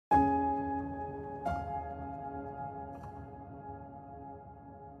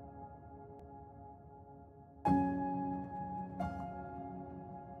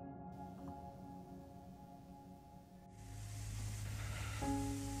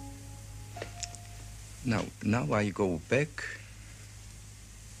Now I go back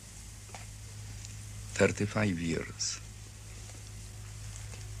 35 years.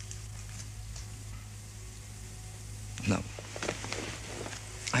 No,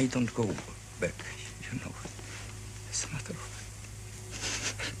 I don't go back, you know. It's a matter of...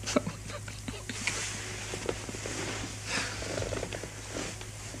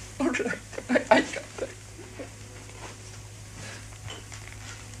 No. All right, I got that.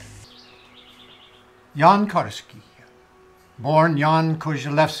 Jan Karski, born Jan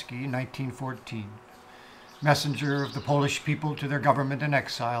Kozielewski, 1914, messenger of the Polish people to their government in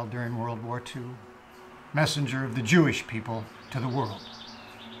exile during World War II, messenger of the Jewish people to the world,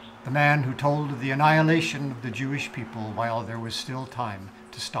 the man who told of the annihilation of the Jewish people while there was still time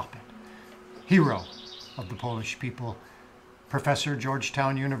to stop it, hero of the Polish people, Professor,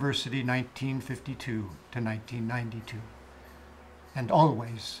 Georgetown University, 1952 to 1992, and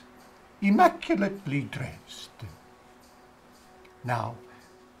always immaculately dressed. Now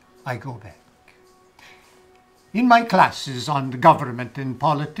I go back. In my classes on government and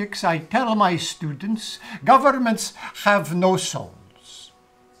politics, I tell my students governments have no souls.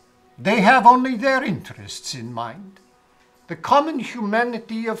 They have only their interests in mind. The common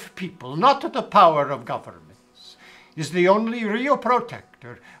humanity of people, not the power of governments, is the only real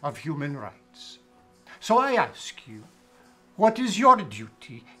protector of human rights. So I ask you, what is your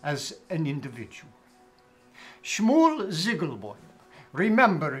duty as an individual? Shmuel Ziegelboim,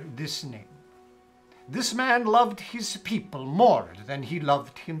 remember this name. This man loved his people more than he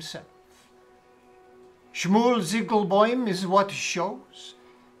loved himself. Shmuel Ziegelboim is what shows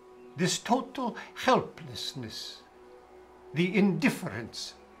this total helplessness, the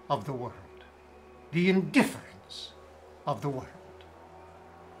indifference of the world, the indifference of the world.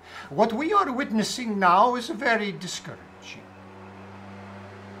 What we are witnessing now is very discouraging.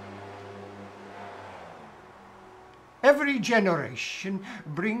 Every generation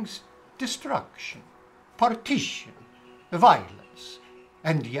brings destruction, partition, violence,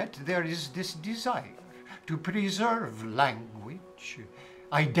 and yet there is this desire to preserve language,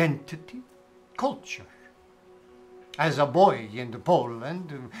 identity, culture. As a boy in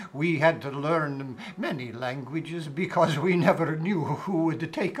Poland, we had to learn many languages because we never knew who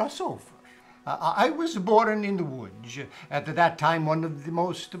would take us over. I was born in Łódź, at that time one of the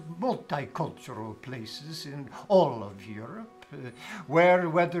most multicultural places in all of Europe, where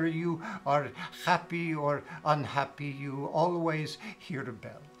whether you are happy or unhappy, you always hear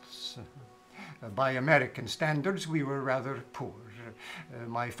bells. By American standards, we were rather poor.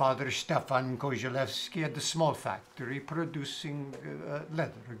 My father, Stefan Kozielewski, had a small factory producing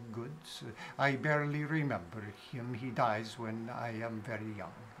leather goods. I barely remember him. He dies when I am very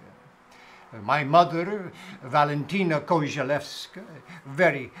young. My mother, Valentina Kozielewska,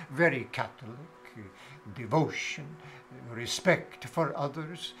 very, very Catholic, devotion, respect for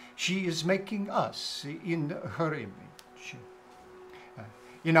others. She is making us in her image.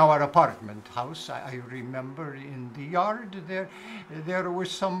 In our apartment house, I remember in the yard there were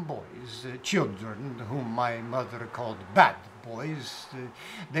some boys, children whom my mother called bad boys.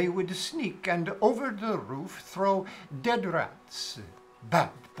 They would sneak and over the roof throw dead rats.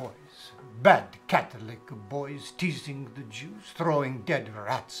 Bad boys. Bad Catholic boys teasing the Jews, throwing dead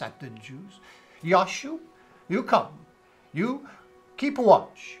rats at the Jews. Yashu, you come. You keep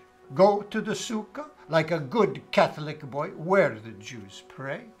watch. Go to the sukkah like a good Catholic boy where the Jews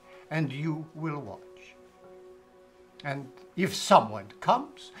pray, and you will watch. And if someone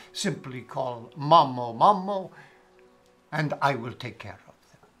comes, simply call Mammo, Mammo, and I will take care of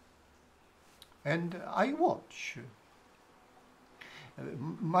them. And I watch.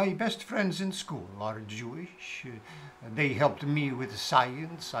 My best friends in school are Jewish. They helped me with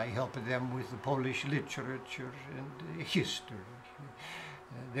science. I helped them with the Polish literature and history.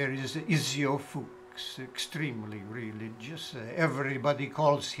 There is Izio Fuchs, extremely religious. Everybody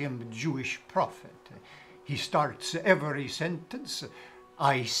calls him Jewish prophet. He starts every sentence,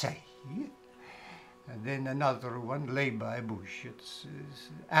 I say. And then another one, Leba Bushitz, is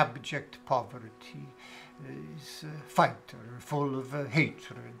abject poverty, is a fighter, full of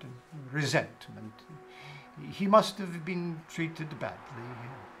hatred and resentment. He must have been treated badly.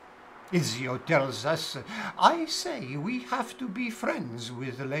 Izio tells us, I say we have to be friends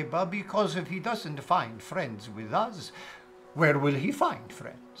with Leba because if he doesn't find friends with us, where will he find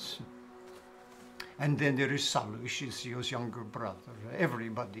friends? And then there is Salush, Izio's younger brother.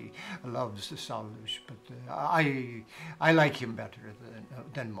 Everybody loves Salush, but I like him better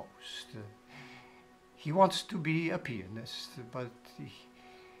than most. He wants to be a pianist, but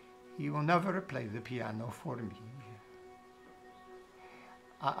he will never play the piano for me.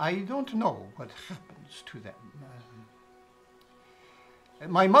 I don't know what happens happens to them.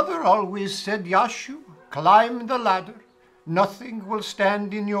 My mother always said, Yashu, climb the ladder. Nothing will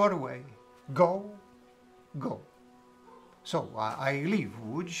stand in your way. Go, go. So I leave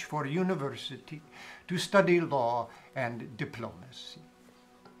Łódź for university to study law and diplomacy.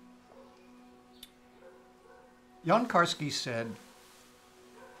 Jan Karski said,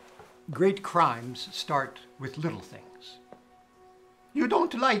 great crimes start with little things. You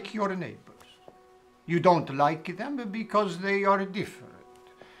don't like your neighbors. You don't like them because they are different.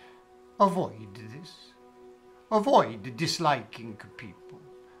 Avoid this. Avoid disliking people.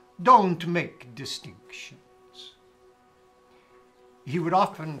 Don't make distinctions. He would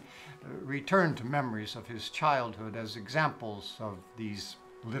often return to memories of his childhood as examples of these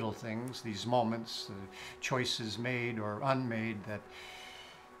little things, these moments, choices made or unmade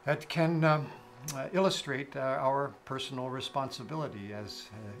that can illustrate our personal responsibility as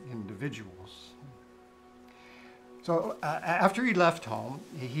individuals. So after he left home,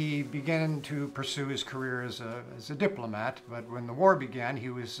 he began to pursue his career as a diplomat, but when the war began, he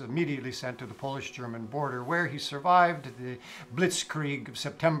was immediately sent to the Polish-German border, where he survived the Blitzkrieg of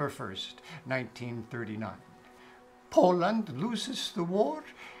September 1st, 1939. Poland loses the war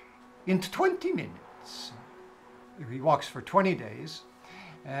in 20 minutes. He walks for 20 days,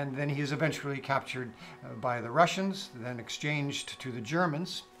 and then he is eventually captured by the Russians, then exchanged to the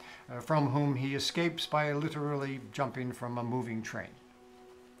Germans, from whom he escapes by literally jumping from a moving train.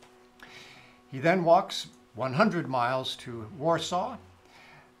 He then walks 100 miles to Warsaw,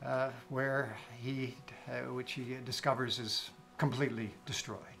 which he discovers is completely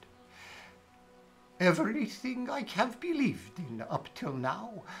destroyed. Everything I have believed in up till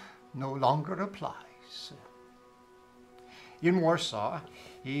now no longer applies. In Warsaw,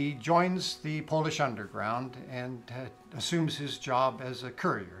 he joins the Polish underground and assumes his job as a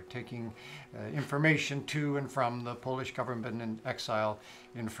courier, taking information to and from the Polish government in exile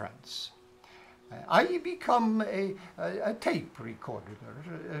in France. I become a tape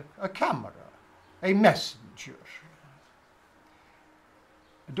recorder, a camera, a messenger.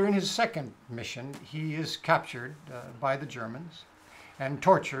 During his second mission, he is captured by the Germans and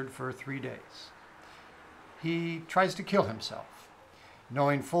tortured for 3 days. He tries to kill himself,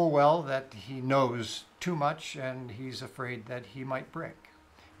 knowing full well that he knows too much and he's afraid that he might break.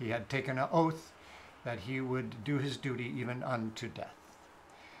 He had taken an oath that he would do his duty even unto death.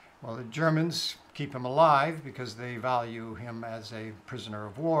 Well, the Germans keep him alive because they value him as a prisoner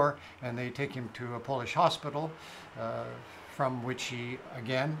of war, and they take him to a Polish hospital from which he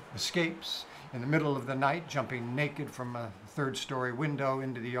again escapes in the middle of the night, jumping naked from a third-story window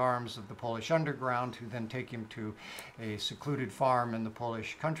into the arms of the Polish underground, who then take him to a secluded farm in the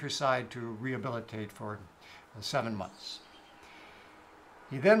Polish countryside to rehabilitate for 7 months.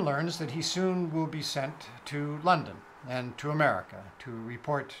 He then learns that he soon will be sent to London and to America to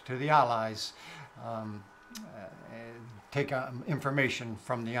report to the Allies, take information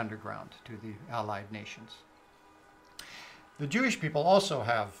from the underground to the Allied nations. The Jewish people also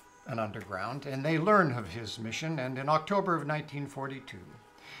have an underground, and they learn of his mission, and in October of 1942,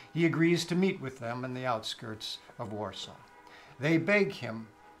 he agrees to meet with them in the outskirts of Warsaw. They beg him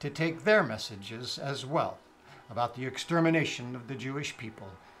to take their messages as well about the extermination of the Jewish people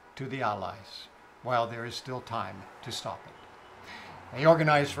to the Allies, while there is still time to stop it. They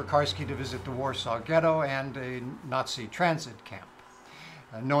organize for Karski to visit the Warsaw Ghetto and a Nazi transit camp,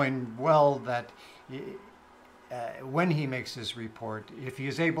 knowing well that when he makes his report, if he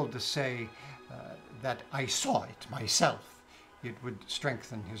is able to say that I saw it myself, it would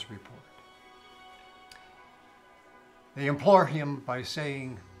strengthen his report. They implore him by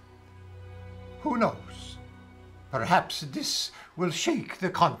saying, who knows, perhaps this will shake the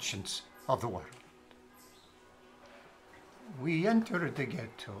conscience of the world. We entered the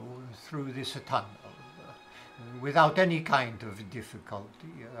ghetto through this tunnel without any kind of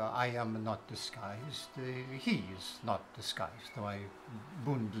difficulty. I am not disguised. He is not disguised, my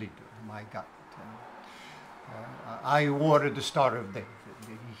Bund leader, my guide. I wore the Star of David.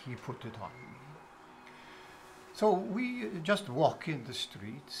 He put it on me. So we just walk in the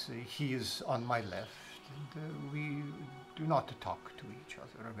streets. He is on my left, and we do not talk to each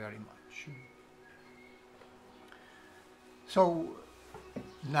other very much. So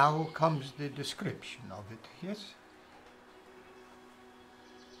now comes the description of it, yes?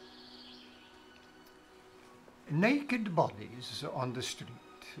 Naked bodies on the street,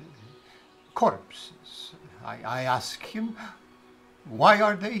 corpses. I ask him, why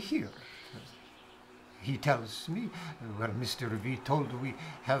are they here? He tells me, well, Mr. Vitold, we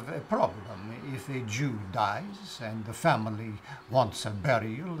have a problem. If a Jew dies and the family wants a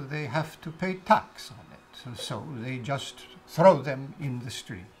burial, they have to pay tax on it. so they just throw them in the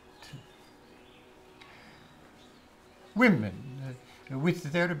street. Women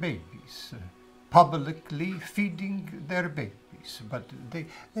with their babies, publicly feeding their babies, but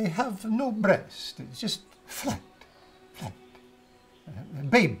they have no breast, it's just flat.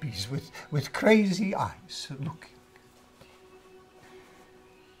 Babies with crazy eyes looking.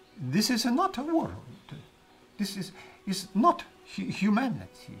 This is not a world. This is not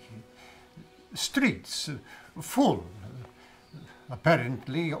humanity. Streets full.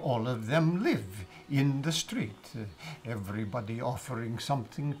 Apparently all of them live in the street. Everybody offering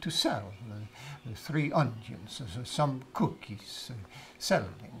something to sell. 3 onions, some cookies,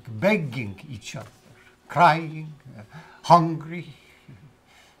 selling, begging each other, crying, hungry.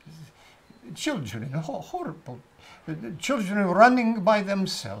 Children, horrible. Children running by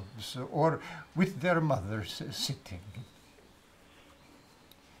themselves or with their mothers sitting.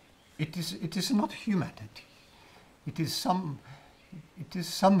 It is not humanity. It is some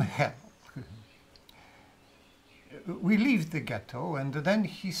hell. We leave the ghetto, and then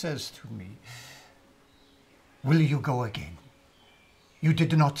he says to me, "Will you go again? You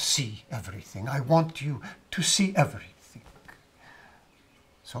did not see everything. I want you to see everything."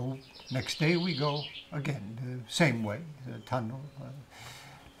 So next day we go again, the same way, the tunnel.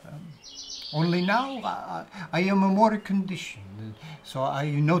 Only now I am more conditioned, so I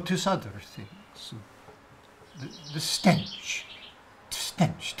notice other things. The stench,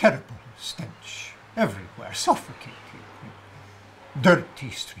 terrible stench, everywhere, suffocating.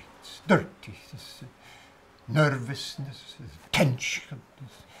 Dirty streets, dirty, nervousness, tension,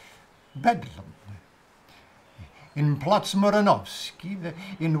 bedlam. In Platz Muranovsky,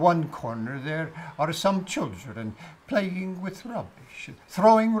 in one corner, there are some children playing with rubbish,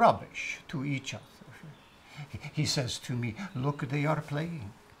 throwing rubbish to each other. He says to me, "Look, they are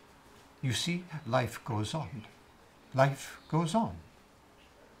playing. You see, life goes on. Life goes on."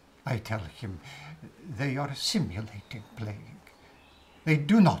 I tell him, they are simulating playing. They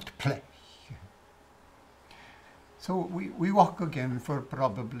do not play. So we walk again for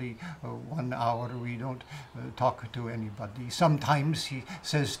probably 1 hour. We don't talk to anybody. Sometimes he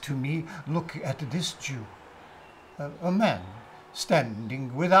says to me, "Look at this Jew, a man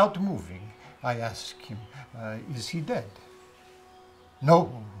standing without moving." I ask him, "Is he dead?"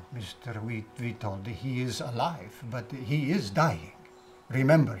 "No, Mr. Witold, he is alive, but he is dying.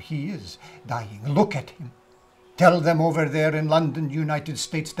 Remember, he is dying. Look at him. Tell them over there in London, United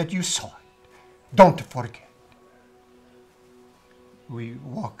States, that you saw it. Don't forget." We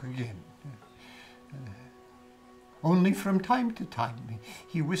walk again. Only from time to time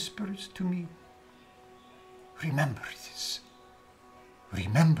he whispers to me, "Remember this.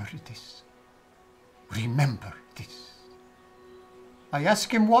 Remember this. Remember this." I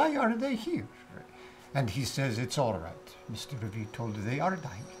ask him, "Why are they here?" And he says, "It's all right, Mr. Witold, they are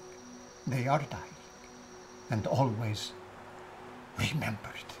dying. They are dying. And always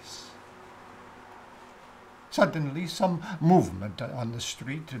remember this." Suddenly some movement on the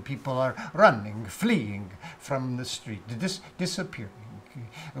street. People are running, fleeing from the street, disappearing.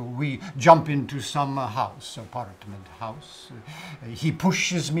 We jump into some house, apartment house. He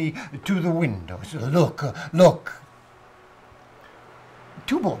pushes me to the windows. "Look, look."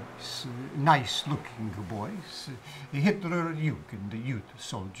 2 boys, nice-looking boys, Hitler Jugend, youth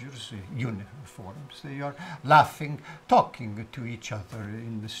soldiers, uniforms. They are laughing, talking to each other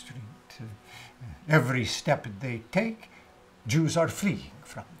in the street. Every step they take, Jews are fleeing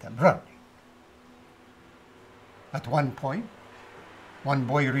from them, running. At one point, one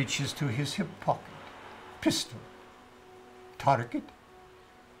boy reaches to his hip pocket, pistol, target,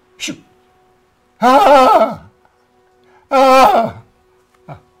 shoot. "Ah! Ah!"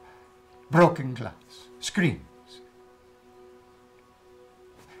 Broken glass, screams.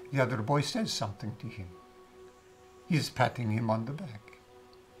 The other boy says something to him. He's patting him on the back.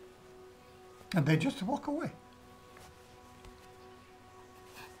 And they just walk away.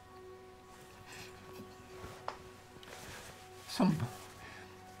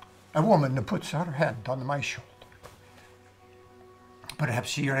 A woman puts her hand on my shoulder. Perhaps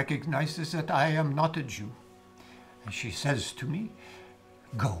she recognizes that I am not a Jew. And she says to me,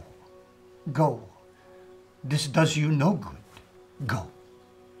 "Go. Go. This does you no good. Go.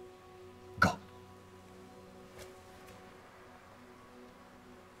 Go."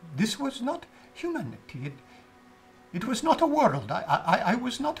 This was not humanity. It was not a world. I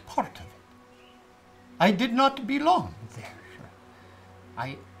was not part of it. I did not belong there.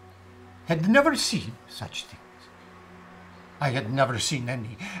 I had never seen such things. I had never seen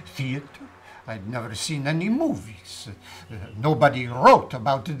any theater. I'd never seen any movies. Nobody wrote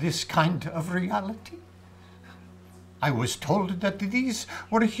about this kind of reality. I was told that these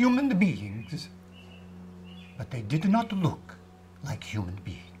were human beings, but they did not look like human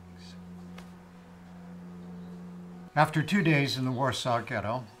beings. After 2 days in the Warsaw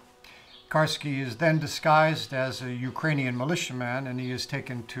Ghetto, Karski is then disguised as a Ukrainian militiaman, and he is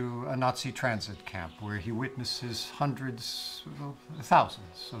taken to a Nazi transit camp where he witnesses hundreds,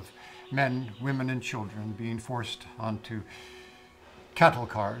 thousands of men, women, and children being forced onto cattle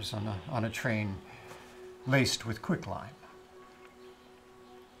cars on a train laced with quicklime.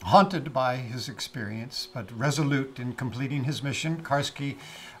 Haunted by his experience, but resolute in completing his mission, Karski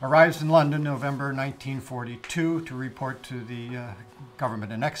arrives in London November 1942 to report to the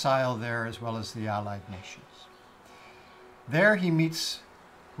government in exile there, as well as the Allied nations. There he meets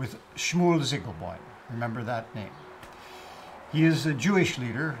with Shmuel Ziegelboim. Remember that name. He is a Jewish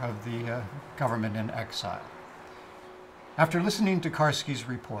leader of the government in exile. After listening to Karski's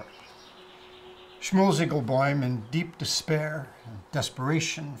report, Shmuel Ziegelboim, in deep despair,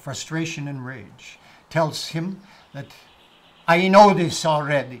 desperation, frustration, and rage, tells him that, "I know this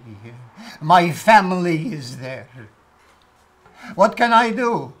already. My family is there. What can I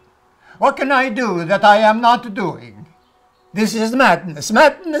do? What can I do that I am not doing? This is madness,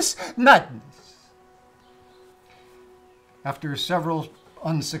 madness, madness." After several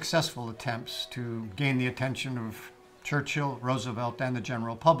unsuccessful attempts to gain the attention of Churchill, Roosevelt, and the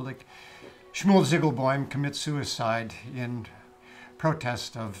general public, Shmuel Ziegelboim commits suicide in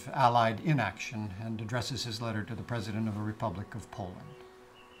protest of Allied inaction and addresses his letter to the President of the Republic of Poland.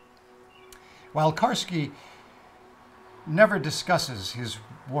 While Karski never discusses his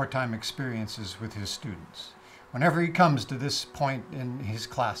wartime experiences with his students, whenever he comes to this point in his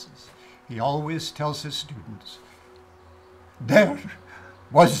classes, he always tells his students, "There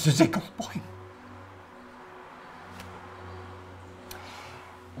was Ziegelboim."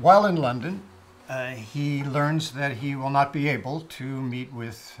 While in London, he learns that he will not be able to meet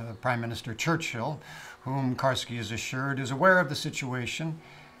with Prime Minister Churchill, whom Karski is assured is aware of the situation,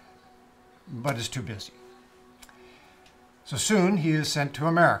 but is too busy. So soon he is sent to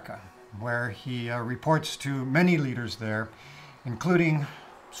America, where he reports to many leaders there, including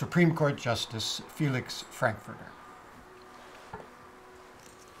Supreme Court Justice Felix Frankfurter.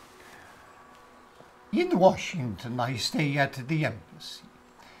 In Washington, I stay at the embassy.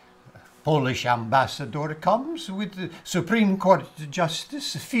 Polish ambassador comes with the Supreme Court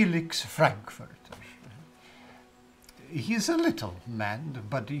Justice Felix Frankfurter. He is a little man,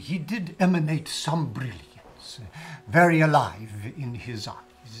 but he did emanate some brilliance, very alive in his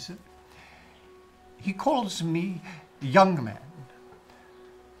eyes. He calls me young man.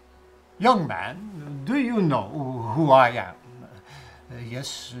 Young man, do you know who I am?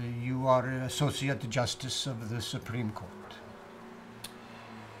 Yes, you are Associate Justice of the Supreme Court.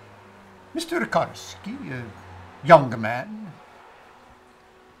 Mr. Karski, young man,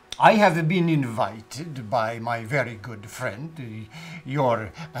 I have been invited by my very good friend,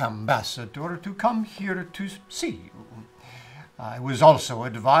 your ambassador, to come here to see you. I was also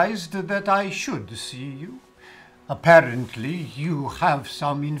advised that I should see you. Apparently, you have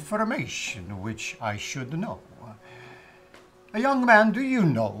some information which I should know. Young man, do you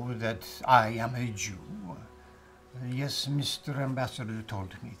know that I am a Jew? Yes, Mr. Ambassador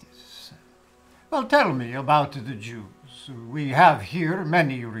told me this. Well, tell me about the Jews. We have here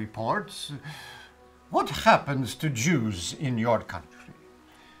many reports. What happens to Jews in your country?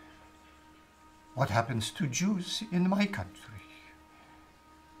 What happens to Jews in my country?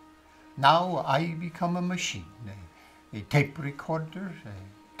 Now I become a machine, a tape recorder,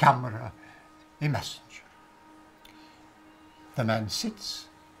 a camera, a messenger. The man sits.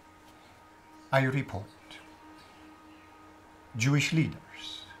 I report. Jewish leaders.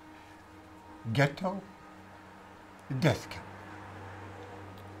 Ghetto. Death camp.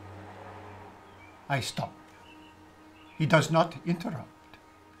 I stop. He does not interrupt.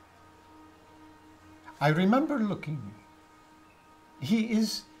 I remember looking. He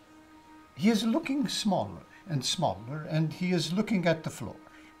is looking smaller and smaller, and he is looking at the floor.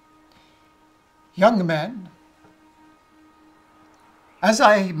 Young man, as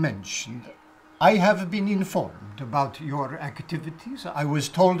I mentioned, I have been informed about your activities. I was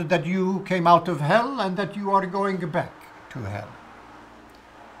told that you came out of hell and that you are going back to hell.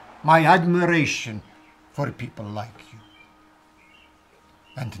 My admiration for people like you.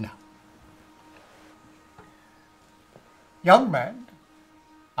 And now, young man,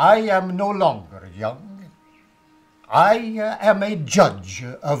 I am no longer young. I am a judge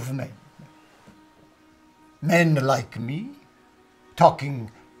of men. Men like me,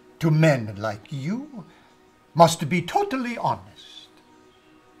 talking to men like you, must be totally honest.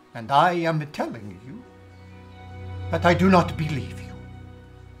 And I am telling you, that I do not believe you.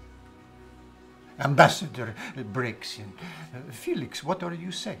 Ambassador breaks in. Felix, what are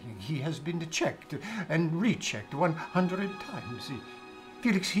you saying? He has been checked and rechecked 100 times.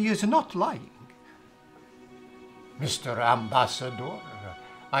 Felix, he is not lying. Mr. Ambassador,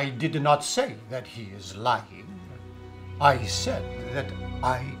 I did not say that he is lying. I said that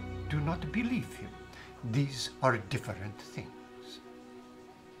I do not believe him. These are different things.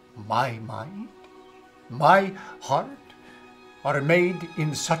 My mind, my heart are made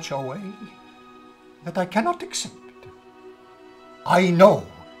in such a way that I cannot accept. I know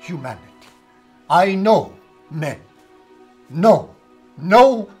humanity. I know men. No,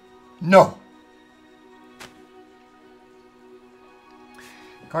 no, no.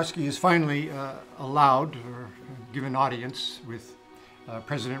 Karski is finally allowed or given audience with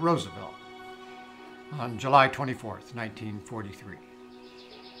President Roosevelt on July 24th, 1943.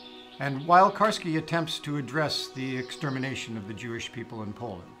 And while Karski attempts to address the extermination of the Jewish people in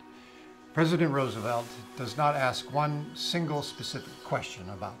Poland, President Roosevelt does not ask one single specific question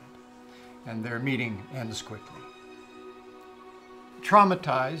about it, and their meeting ends quickly.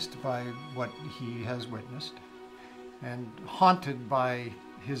 Traumatized by what he has witnessed, and haunted by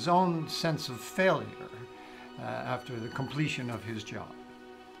his own sense of failure after the completion of his job,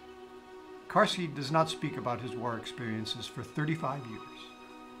 Karski does not speak about his war experiences for 35 years,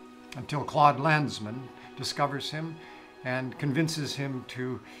 until Claude Lanzmann discovers him and convinces him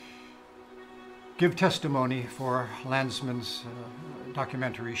to give testimony for Lanzmann's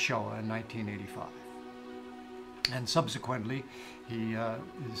documentary show in 1985. And subsequently, he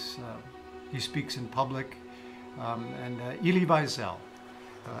speaks in public, and Elie Wiesel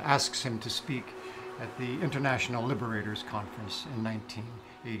asks him to speak at the International Liberators Conference in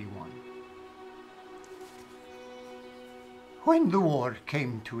 1981. When the war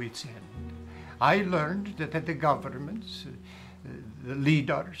came to its end, I learned that the governments, the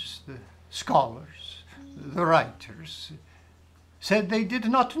leaders, the scholars, the writers, said they did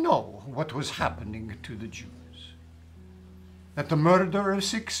not know what was happening to the Jews, that the murder of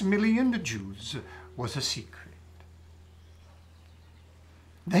 6 million Jews was a secret.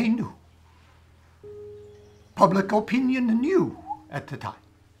 They knew. Public opinion knew at the time.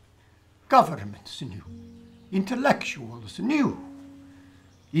 Governments knew. Intellectuals knew.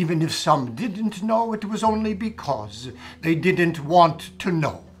 Even if some didn't know, it was only because they didn't want to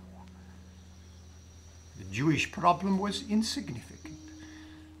know. The Jewish problem was insignificant.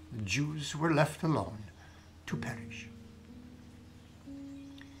 The Jews were left alone to perish.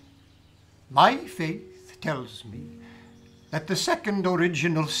 My faith tells me that the second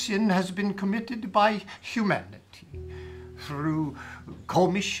original sin has been committed by humanity through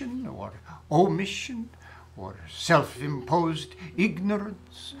commission or omission, or self-imposed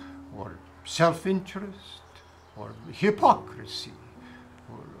ignorance, or self-interest, or hypocrisy,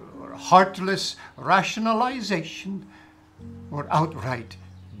 or heartless rationalization, or outright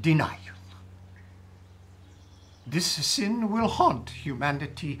denial. This sin will haunt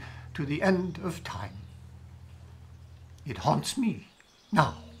humanity to the end of time. It haunts me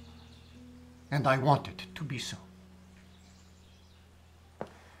now, and I want it to be so.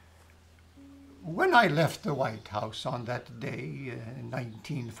 When I left the White House on that day,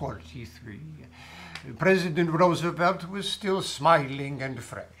 1943, President Roosevelt was still smiling and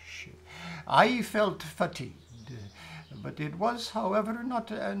fresh. I felt fatigued, but it was, however,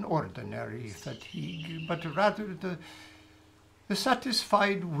 not an ordinary fatigue, but rather the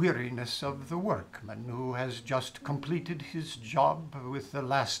satisfied weariness of the workman who has just completed his job with the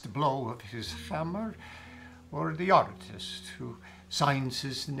last blow of his hammer, or the artist who signs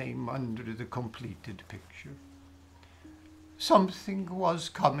his name under the completed picture. Something was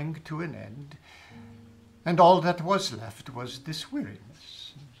coming to an end, and all that was left was this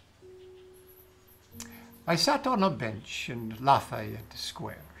weariness. I sat on a bench in Lafayette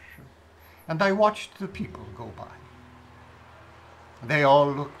Square, and I watched the people go by. They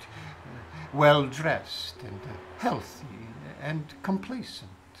all looked well-dressed and healthy and complacent.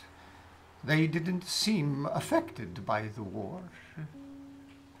 They didn't seem affected by the war.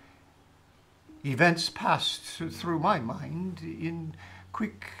 Events passed through my mind in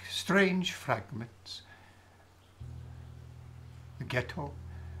quick, strange fragments. The ghetto,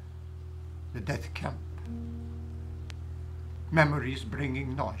 the death camp, memories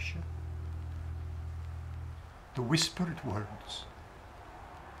bringing nausea, the whispered words,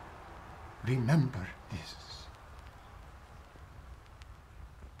 "Remember this."